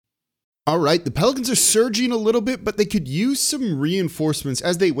All right, the Pelicans are surging a little bit, but they could use some reinforcements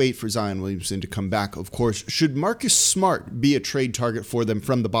as they wait for Zion Williamson to come back, of course. Should Marcus Smart be a trade target for them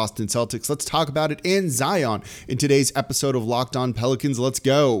from the Boston Celtics? Let's talk about it and Zion in today's episode of Locked On Pelicans. Let's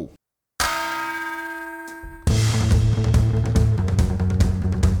go.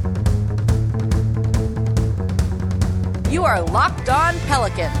 You are Locked On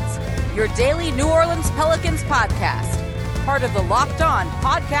Pelicans, your daily New Orleans Pelicans podcast. Part of the Locked On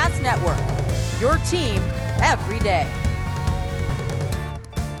Podcast Network, your team every day.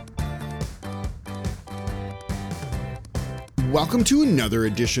 Welcome to another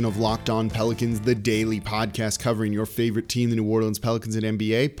edition of Locked On Pelicans, the daily podcast covering your favorite team, the New Orleans Pelicans and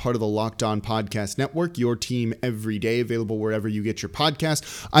NBA, part of the Locked On Podcast Network, your team every day, available wherever you get your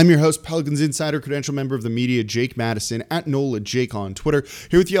podcast. I'm your host, Pelicans Insider, credential member of the media, Jake Madison, at NOLA Jake on Twitter,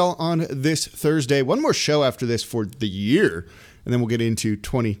 here with y'all on this Thursday. One more show after this for the year, and then we'll get into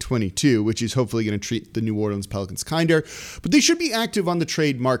 2022, which is hopefully going to treat the New Orleans Pelicans kinder. But they should be active on the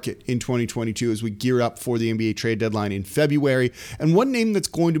trade market in 2022 as we gear up for the NBA trade deadline in February. And one name that's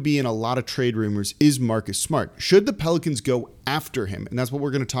going to be in a lot of trade rumors is Marcus Smart. Should the Pelicans go after him? And that's what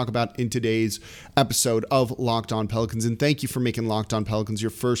we're going to talk about in today's episode of Locked On Pelicans. And thank you for making Locked On Pelicans your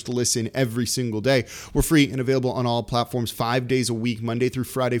first listen every single day. We're free and available on all platforms 5 days a week, Monday through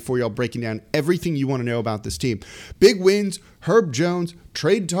Friday, for y'all, breaking down everything you want to know about this team. Big wins, Herb Jones,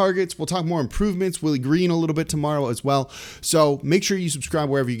 trade targets. We'll talk more improvements. Willie Green a little bit tomorrow as well. So make sure you subscribe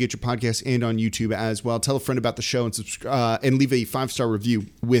wherever you get your podcasts and on YouTube as well. Tell a friend about the show and subscribe and leave a 5-star review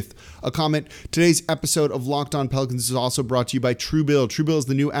with a comment. Today's episode of Locked On Pelicans is also brought to you by Truebill. Truebill is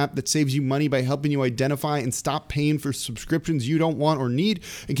the new app that saves you money by helping you identify and stop paying for subscriptions you don't want or need,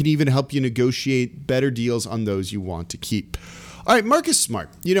 and can even help you negotiate better deals on those you want to keep. All right, Marcus Smart.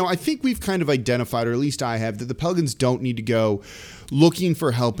 I think we've kind of identified, or at least I have, that the Pelicans don't need to go looking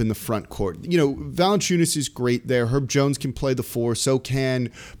for help in the front court. Valanciunas is great there. Herb Jones can play the 4. So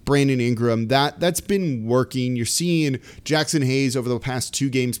can Brandon Ingram. That's been working. You're seeing Jackson Hayes over the past 2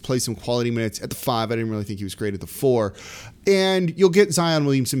 games play some quality minutes at the 5. I didn't really think he was great at the 4. And you'll get Zion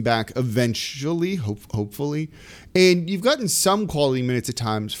Williamson back eventually, hopefully. And you've gotten some quality minutes at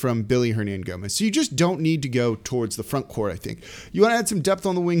times from Billy Hernangomez. So you just don't need to go towards the front court, I think. You want to add some depth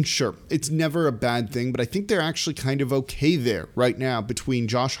on the wing? Sure. It's never a bad thing, but I think they're actually kind of okay there right now between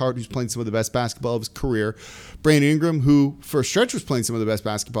Josh Hart, who's playing some of the best basketball of his career, Brandon Ingram, who for a stretch was playing some of the best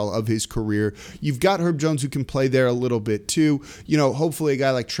basketball of his career. You've got Herb Jones, who can play there a little bit too. Hopefully a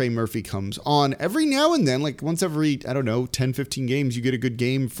guy like Trey Murphy comes on every now and then, like once every, 10, 15 games, you get a good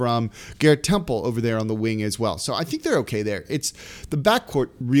game from Garrett Temple over there on the wing as well. So I think they're okay there. It's the backcourt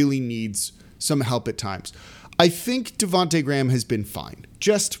really needs some help at times. I think Devontae Graham has been fine.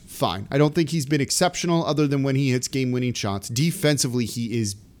 Just fine. I don't think he's been exceptional other than when he hits game-winning shots. Defensively, he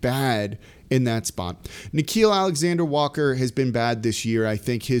is bad in that spot. Nickeil Alexander-Walker has been bad this year. I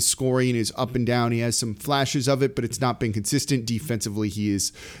think his scoring is up and down. He has some flashes of it, but it's not been consistent. Defensively, he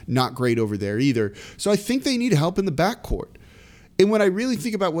is not great over there either. So I think they need help in the backcourt. And when I really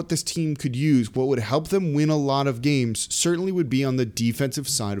think about what this team could use, what would help them win a lot of games certainly would be on the defensive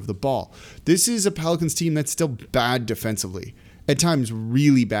side of the ball. This is a Pelicans team that's still bad defensively. At times,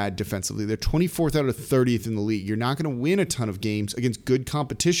 really bad defensively. They're 24th out of 30th in the league. You're not going to win a ton of games against good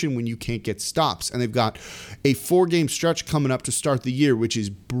competition when you can't get stops. And they've got a 4-game stretch coming up to start the year, which is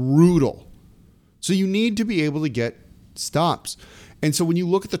brutal. So you need to be able to get stops. And so when you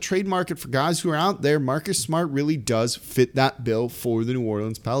look at the trade market for guys who are out there, Marcus Smart really does fit that bill for the New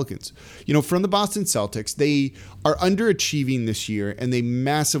Orleans Pelicans. From the Boston Celtics, they are underachieving this year, and they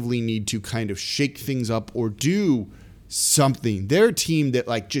massively need to kind of shake things up or do something. They're a team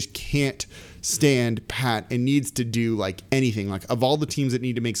that just can't stand pat and needs to do anything. Of all the teams that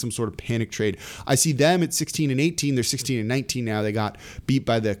need to make some sort of panic trade, I see them at 16 and 18. They're 16 and 19 now. They got beat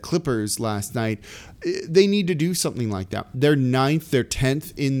by the Clippers last night. They need to do something like that. They're 9th, they're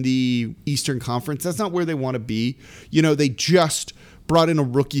 10th in the Eastern Conference. That's not where they want to be. They just brought in a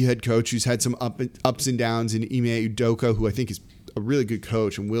rookie head coach who's had some ups and downs in Ime Udoka, who I think is a really good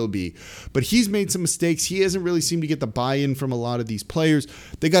coach and will be, but he's made some mistakes. He hasn't really seemed to get the buy-in from a lot of these players.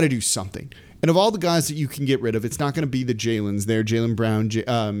 They got to do something. And of all the guys that you can get rid of, it's not going to be the Jalen's there, Jaylen Brown,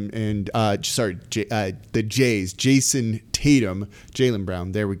 the Jays, Jason Tatum, Jaylen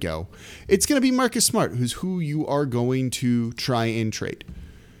Brown. There we go. It's going to be Marcus Smart, who's who you are going to try and trade.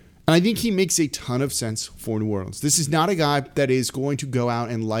 And I think he makes a ton of sense for New Orleans. This is not a guy that is going to go out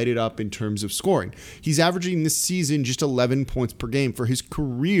and light it up in terms of scoring. He's averaging this season just 11 points per game. For his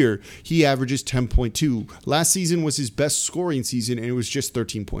career, he averages 10.2. Last season was his best scoring season, and it was just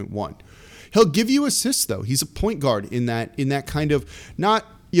 13.1. He'll give you assists, though. He's a point guard in that kind of not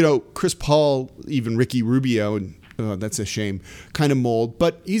Chris Paul, even Ricky Rubio, and that's a shame, kind of mold.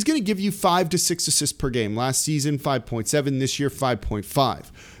 But he's going to give you 5 to 6 assists per game. Last season, 5.7. This year, 5.5.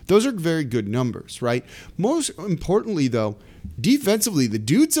 Those are very good numbers, right? Most importantly, though, defensively, the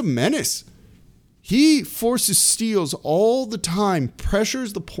dude's a menace. He forces steals all the time,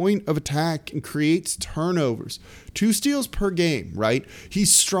 pressures the point of attack, and creates turnovers. 2 steals per game, right?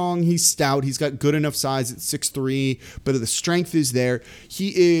 He's strong, he's stout, he's got good enough size at 6'3", but the strength is there.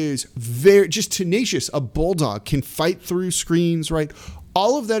 He is very just tenacious, a bulldog, can fight through screens, right?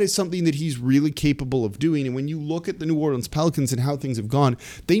 All of that is something that he's really capable of doing. And when you look at the New Orleans Pelicans and how things have gone,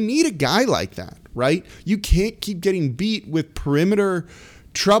 they need a guy like that, right? You can't keep getting beat with perimeter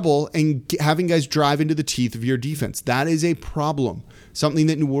trouble and having guys drive into the teeth of your defense. That is a problem, something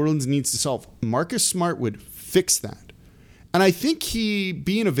that New Orleans needs to solve. Marcus Smart would fix that. And I think he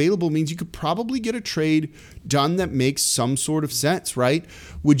being available means you could probably get a trade done that makes some sort of sense, right?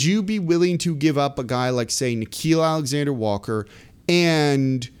 Would you be willing to give up a guy like, say, Nickeil Alexander-Walker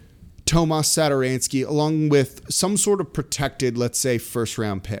and Tomas Satoransky along with some sort of protected, let's say,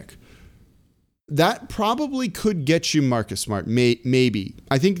 first-round pick? That probably could get you Marcus Smart, maybe.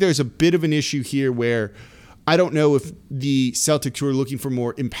 I think there's a bit of an issue here where I don't know if the Celtics, who are looking for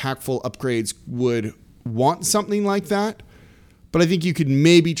more impactful upgrades, would want something like that. But I think you could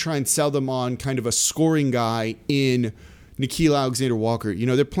maybe try and sell them on kind of a scoring guy in Nickeil Alexander-Walker.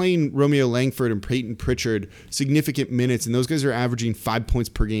 They're playing Romeo Langford and Peyton Pritchard significant minutes, and those guys are averaging 5 points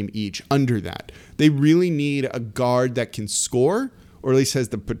per game each, under that. They really need a guard that can score, or at least has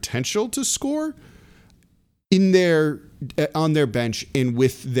the potential to score on their bench and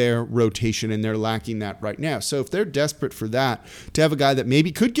with their rotation, and they're lacking that right now. So if they're desperate for that, to have a guy that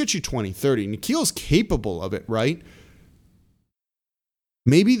maybe could get you 20, 30, Nickeil's capable of it, right?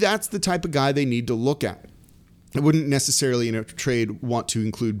 Maybe that's the type of guy they need to look at. I wouldn't necessarily in a trade want to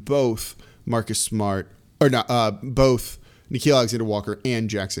include both Marcus Smart, or not, both Nickeil Alexander-Walker and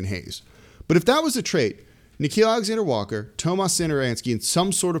Jackson Hayes. But if that was a trade, Nickeil Alexander-Walker, Tomas Satoransky, and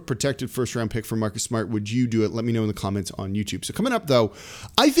some sort of protected first-round pick for Marcus Smart, would you do it? Let me know in the comments on YouTube. So coming up, though,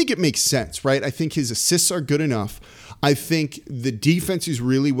 I think it makes sense, right? I think his assists are good enough. I think the defense is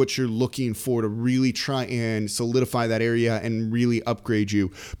really what you're looking for to really try and solidify that area and really upgrade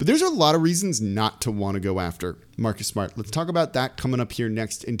you. But there's a lot of reasons not to want to go after Marcus Smart. Let's talk about that coming up here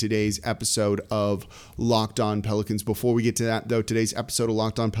next in today's episode of Locked On Pelicans. Before we get to that, though, today's episode of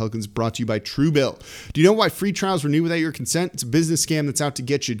Locked On Pelicans brought to you by Truebill. Do you know why free trials renew without your consent? It's a business scam that's out to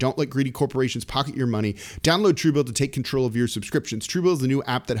get you. Don't let greedy corporations pocket your money. Download Truebill to take control of your subscriptions. Truebill is the new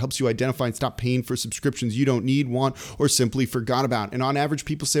app that helps you identify and stop paying for subscriptions you don't need, want, or simply forgot about. And on average,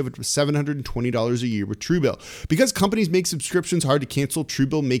 people save up to $720 a year with Truebill. Because companies make subscriptions hard to cancel,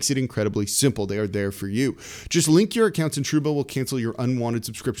 Truebill makes it incredibly simple. They are there for you. Just link your accounts and Truebill will cancel your unwanted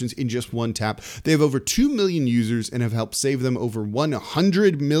subscriptions in just one tap. They have over 2 million users and have helped save them over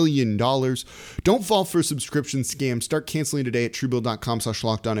 $100 million. Don't fall for a subscription scam. Start canceling today at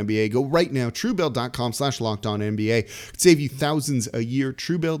Truebill.com/LockedOnNBA. Go right now, Truebill.com/LockedOnNBA. Save you thousands a year.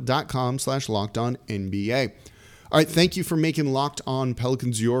 Truebill.com/LockedOnNBA. All right, thank you for making Locked On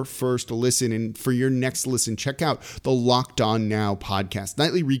Pelicans your first listen. And for your next listen, check out the Locked On Now podcast.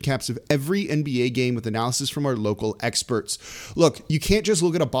 Nightly recaps of every NBA game with analysis from our local experts. Look, you can't just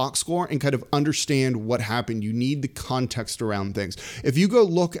look at a box score and kind of understand what happened. You need the context around things. If you go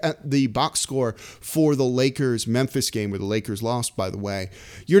look at the box score for the Lakers-Memphis game, where the Lakers lost, by the way,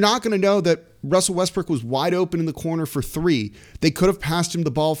 you're not going to know that Russell Westbrook was wide open in the corner for 3. They could have passed him the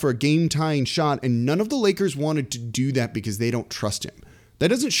ball for a game-tying shot, and none of the Lakers wanted to do that because they don't trust him. That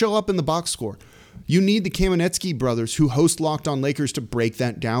doesn't show up in the box score. You need the Kamenetsky brothers, who host Locked On Lakers, to break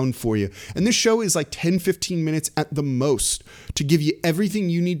that down for you. And this show is like 10-15 minutes at the most to give you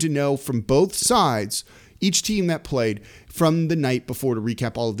everything you need to know from both sides, each team that played, from the night before, to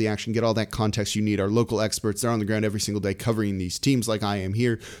recap all of the action, get all that context you need. Our local experts, they're on the ground every single day covering these teams like I am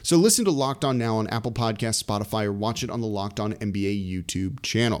here. So listen to Locked On Now on Apple Podcasts, Spotify, or watch it on the Locked On NBA YouTube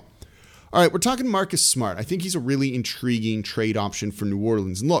channel. All right, we're talking Marcus Smart. I think he's a really intriguing trade option for New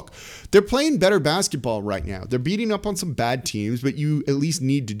Orleans. And look, they're playing better basketball right now. They're beating up on some bad teams, but you at least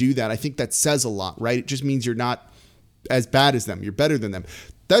need to do that. I think that says a lot, right? It just means you're not as bad as them. You're better than them.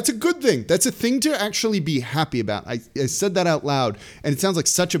 That's a good thing. That's a thing to actually be happy about. I said that out loud, and it sounds like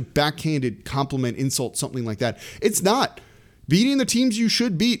such a backhanded compliment, insult, something like that. It's not. Beating the teams you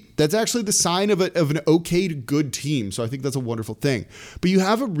should beat, that's actually the sign of an okay to good team. So I think that's a wonderful thing. But you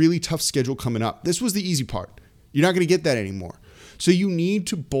have a really tough schedule coming up. This was the easy part. You're not going to get that anymore. So you need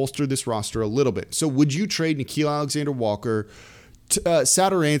to bolster this roster a little bit. So would you trade Nickeil Alexander-Walker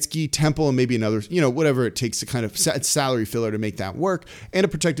Satoransky, Temple, and maybe another, whatever it takes to kind of salary filler to make that work, and a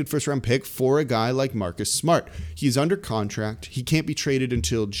protected first-round pick for a guy like Marcus Smart. He's under contract. He can't be traded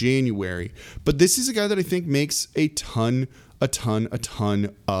until January. But this is a guy that I think makes a ton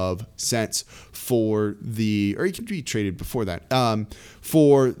of sense or he can be traded before that,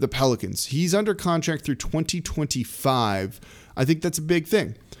 for the Pelicans. He's under contract through 2025. I think that's a big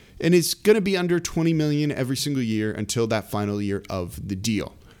thing. And it's going to be under $20 million every single year until that final year of the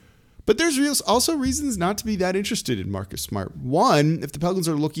deal. But there's also reasons not to be that interested in Marcus Smart. One, if the Pelicans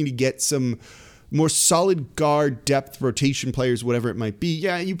are looking to get some more solid guard, depth, rotation players, whatever it might be,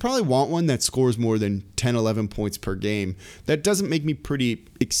 yeah, you probably want one that scores more than 10, 11 points per game. That doesn't make me pretty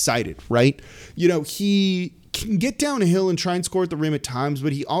excited, right? He can get down a hill and try and score at the rim at times,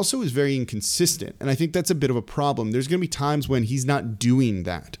 but he also is very inconsistent. And I think that's a bit of a problem. There's going to be times when he's not doing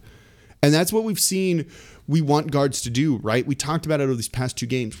that. And that's what we've seen we want guards to do, right? We talked about it over these past 2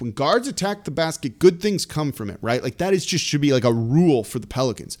 games. When guards attack the basket, good things come from it, right? Like that should be like a rule for the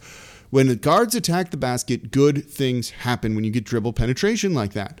Pelicans. When the guards attack the basket, good things happen when you get dribble penetration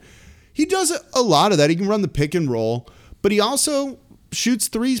like that. He does a lot of that. He can run the pick and roll, but he also shoots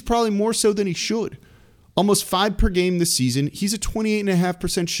threes probably more so than he should. Almost 5 per game this season. He's a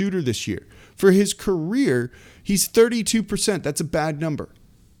 28.5% shooter this year. For his career, he's 32%. That's a bad number.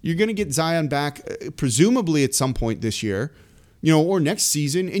 You're going to get Zion back presumably at some point this year, or next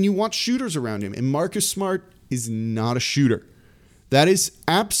season, and you want shooters around him. And Marcus Smart is not a shooter. That is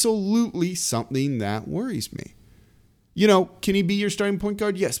absolutely something that worries me. Can he be your starting point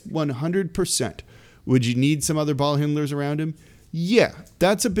guard? Yes, 100%. Would you need some other ball handlers around him? Yeah,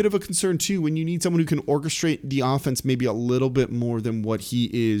 that's a bit of a concern too when you need someone who can orchestrate the offense maybe a little bit more than what he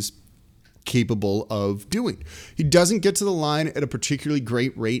is capable of doing. He doesn't get to the line at a particularly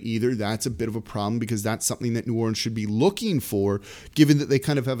great rate either. That's a bit of a problem because that's something that New Orleans should be looking for, given that they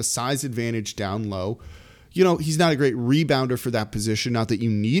kind of have a size advantage down low. He's not a great rebounder for that position. Not that you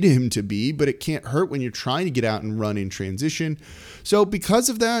need him to be, but it can't hurt when you're trying to get out and run in transition. So because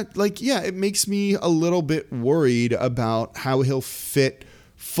of that, it makes me a little bit worried about how he'll fit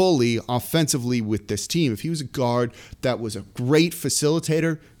fully offensively with this team. If he was a guard that was a great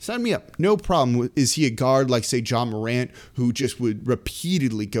facilitator, sign me up. No problem. Is he a guard like, say, John Morant, who just would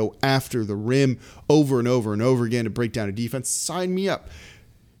repeatedly go after the rim over and over and over again to break down a defense? Sign me up.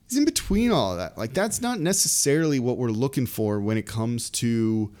 He's in between all of that. That's not necessarily what we're looking for when it comes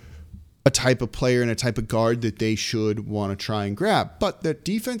to a type of player and a type of guard that they should want to try and grab. But that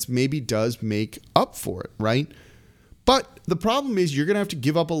defense maybe does make up for it, right? But the problem is you're going to have to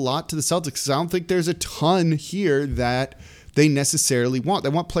give up a lot to the Celtics because I don't think there's a ton here that they necessarily want. They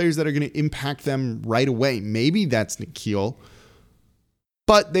want players that are going to impact them right away. Maybe that's Nickeil.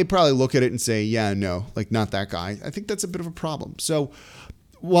 But they probably look at it and say, yeah, no, not that guy. I think that's a bit of a problem. So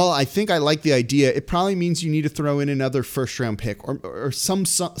while I think I like the idea, it probably means you need to throw in another first-round pick or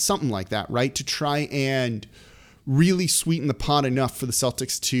something like that, right, to try and really sweeten the pot enough for the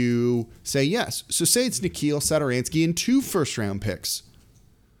Celtics to say yes. So say it's Nickeil, Satoransky, and 2 first-round picks.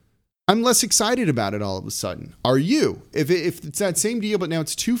 I'm less excited about it all of a sudden. Are you? If it's that same deal, but now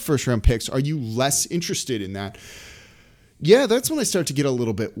it's 2 first-round picks, are you less interested in that? Yeah, that's when I start to get a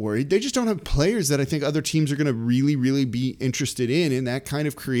little bit worried. They just don't have players that I think other teams are going to really, really be interested in, and that kind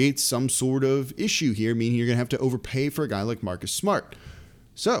of creates some sort of issue here, meaning you're going to have to overpay for a guy like Marcus Smart.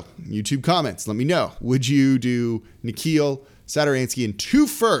 So, YouTube comments, let me know. Would you do Nickeil, Satoransky, and 2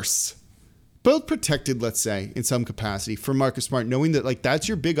 firsts, both protected, let's say, in some capacity for Marcus Smart, knowing that that's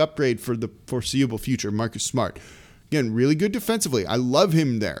your big upgrade for the foreseeable future, Marcus Smart. Again, really good defensively. I love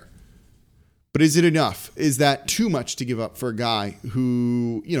him there. But is it enough? Is that too much to give up for a guy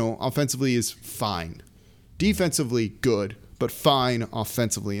who, offensively is fine? Defensively, good, but fine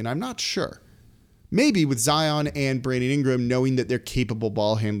offensively, and I'm not sure. Maybe with Zion and Brandon Ingram knowing that they're capable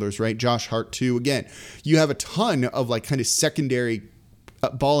ball handlers, right? Josh Hart too. Again, you have a ton of kind of secondary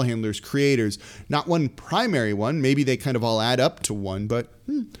ball handlers, creators, not one primary one. Maybe they kind of all add up to one, but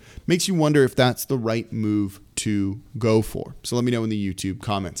makes you wonder if that's the right move to go for. So let me know in the YouTube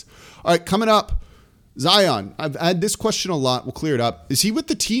comments. All right, coming up, Zion. I've had this question a lot. We'll clear it up. Is he with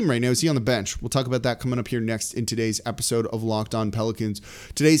the team right now? Is he on the bench? We'll talk about that coming up here next in today's episode of Locked On Pelicans.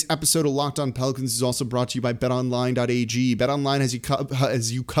 Today's episode of Locked On Pelicans is also brought to you by BetOnline.ag. BetOnline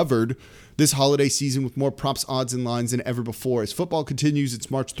has you covered this holiday season with more props, odds, and lines than ever before. As football continues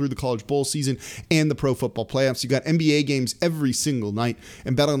its march through the college bowl season and the pro football playoffs, you got NBA games every single night,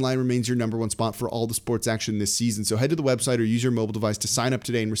 and BetOnline remains your number one spot for all the sports action this season. So head to the website or use your mobile device to sign up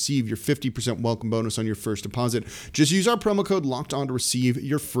today and receive your 50% welcome bonus on your first deposit. Just use our promo code LOCKEDON to receive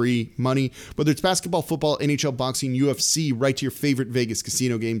your free money. Whether it's basketball, football, NHL, boxing, UFC, right to your favorite Vegas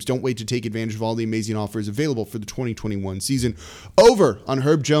casino games. Don't wait to take advantage of all the amazing offers available for the 2021 season. Over on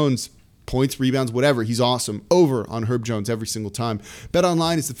Herb Jones. Points, rebounds, whatever. He's awesome. Over on Herb Jones every single time.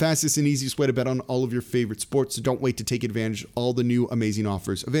 BetOnline is the fastest and easiest way to bet on all of your favorite sports, so don't wait to take advantage of all the new amazing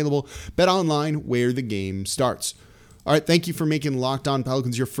offers available. BetOnline, where the game starts. All right, thank you for making Locked On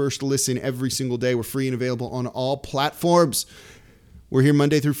Pelicans your first listen every single day. We're free and available on all platforms. We're here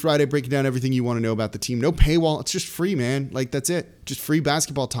Monday through Friday breaking down everything you want to know about the team. No paywall. It's just free, man. Like, that's it. Just free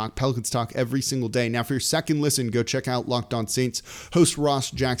basketball talk, Pelicans talk every single day. Now, for your second listen, go check out Locked On Saints. Host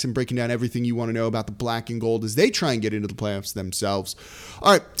Ross Jackson breaking down everything you want to know about the black and gold as they try and get into the playoffs themselves.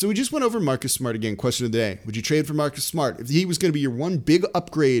 All right, so we just went over Marcus Smart again. Question of the day. Would you trade for Marcus Smart? If he was going to be your one big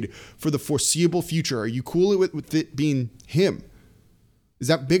upgrade for the foreseeable future, are you cool with it being him? Is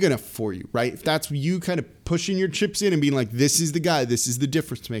that big enough for you, right? If that's you kind of pushing your chips in and being like, this is the guy, this is the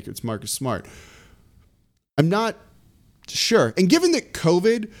difference maker, it's Marcus Smart. I'm not sure. And given that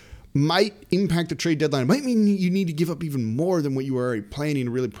COVID might impact the trade deadline, it might mean you need to give up even more than what you were already planning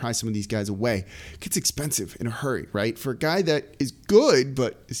to really pry some of these guys away. It gets expensive in a hurry, right? For a guy that is good,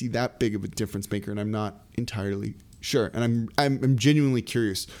 but is he that big of a difference maker? And I'm not entirely sure. And I'm genuinely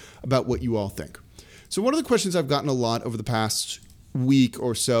curious about what you all think. So one of the questions I've gotten a lot over the past week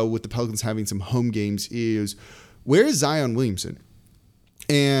or so with the Pelicans having some home games is, where is Zion Williamson?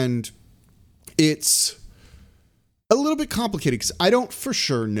 And it's a little bit complicated because I don't for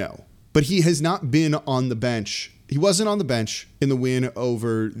sure know, but he has not been on the bench. He wasn't on the bench in the win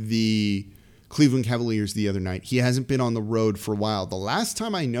over the Cleveland Cavaliers the other night. He hasn't been on the road for a while. The last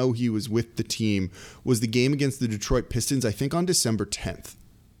time I know he was with the team was the game against the Detroit Pistons, I think on December 10th.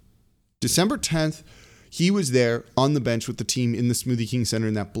 December 10th, he was there on the bench with the team in the Smoothie King Center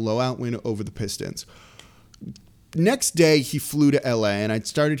in that blowout win over the Pistons. Next day, he flew to LA, and I'd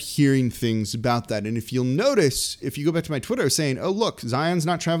started hearing things about that. And if you'll notice, if you go back to my Twitter, I was saying, oh, look, Zion's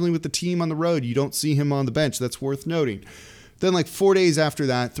not traveling with the team on the road. You don't see him on the bench. That's worth noting. Then like 4 days after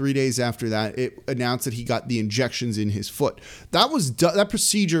that, 3 days after that, it announced that he got the injections in his foot. That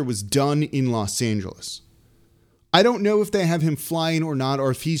procedure was done in Los Angeles. I don't know if they have him flying or not,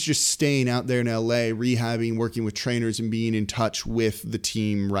 or if he's just staying out there in LA, rehabbing, working with trainers, and being in touch with the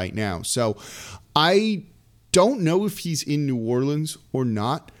team right now. So I don't know if he's in New Orleans or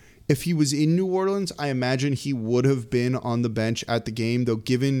not. If he was in New Orleans, I imagine he would have been on the bench at the game, though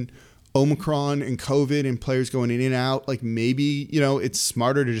given Omicron and COVID and players going in and out, like maybe, it's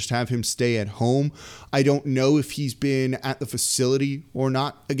smarter to just have him stay at home. I don't know if he's been at the facility or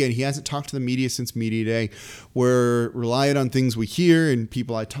not. Again, he hasn't talked to the media since media day. We're relying on things we hear and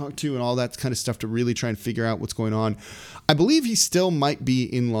people I talk to and all that kind of stuff to really try and figure out what's going on. I believe he still might be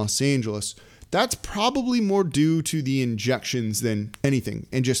in Los Angeles. That's probably more due to the injections than anything,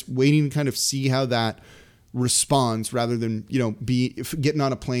 and just waiting to kind of see how that responds rather than, getting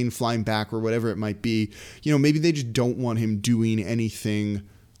on a plane, flying back or whatever it might be. Maybe they just don't want him doing anything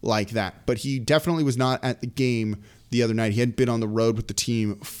like that. But he definitely was not at the game the other night. He hadn't been on the road with the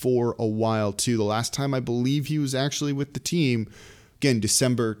team for a while too. The last time I believe he was actually with the team, again,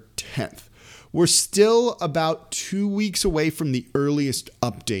 December 10th. We're still about 2 weeks away from the earliest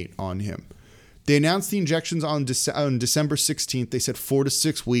update on him. They announced the injections on December 16th. They said 4 to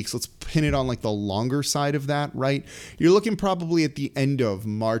 6 weeks. Let's pin it on like the longer side of that, right? You're looking probably at the end of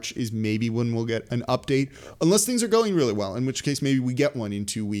March is maybe when we'll get an update, unless things are going really well, in which case maybe we get one in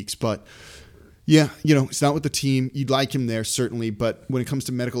 2 weeks. But yeah, it's not with the team. You'd like him there, certainly. But when it comes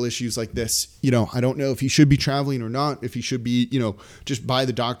to medical issues like this, I don't know if he should be traveling or not, if he should be, just by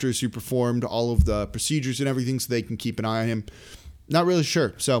the doctors who performed all of the procedures and everything so they can keep an eye on him. Not really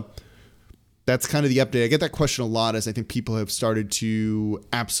sure. So that's kind of the update. I get that question a lot as I think people have started to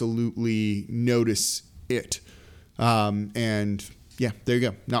absolutely notice it. And yeah, there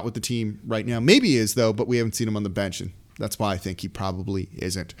you go. Not with the team right now. Maybe he is though, but we haven't seen him on the bench, and that's why I think he probably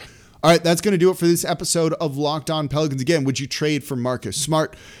isn't. All right, that's going to do it for this episode of Locked On Pelicans. Again, would you trade for Marcus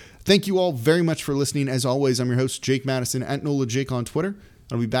Smart? Thank you all very much for listening. As always, I'm your host, Jake Madison, at NOLAJake on Twitter.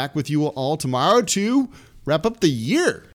 I'll be back with you all tomorrow to wrap up the year.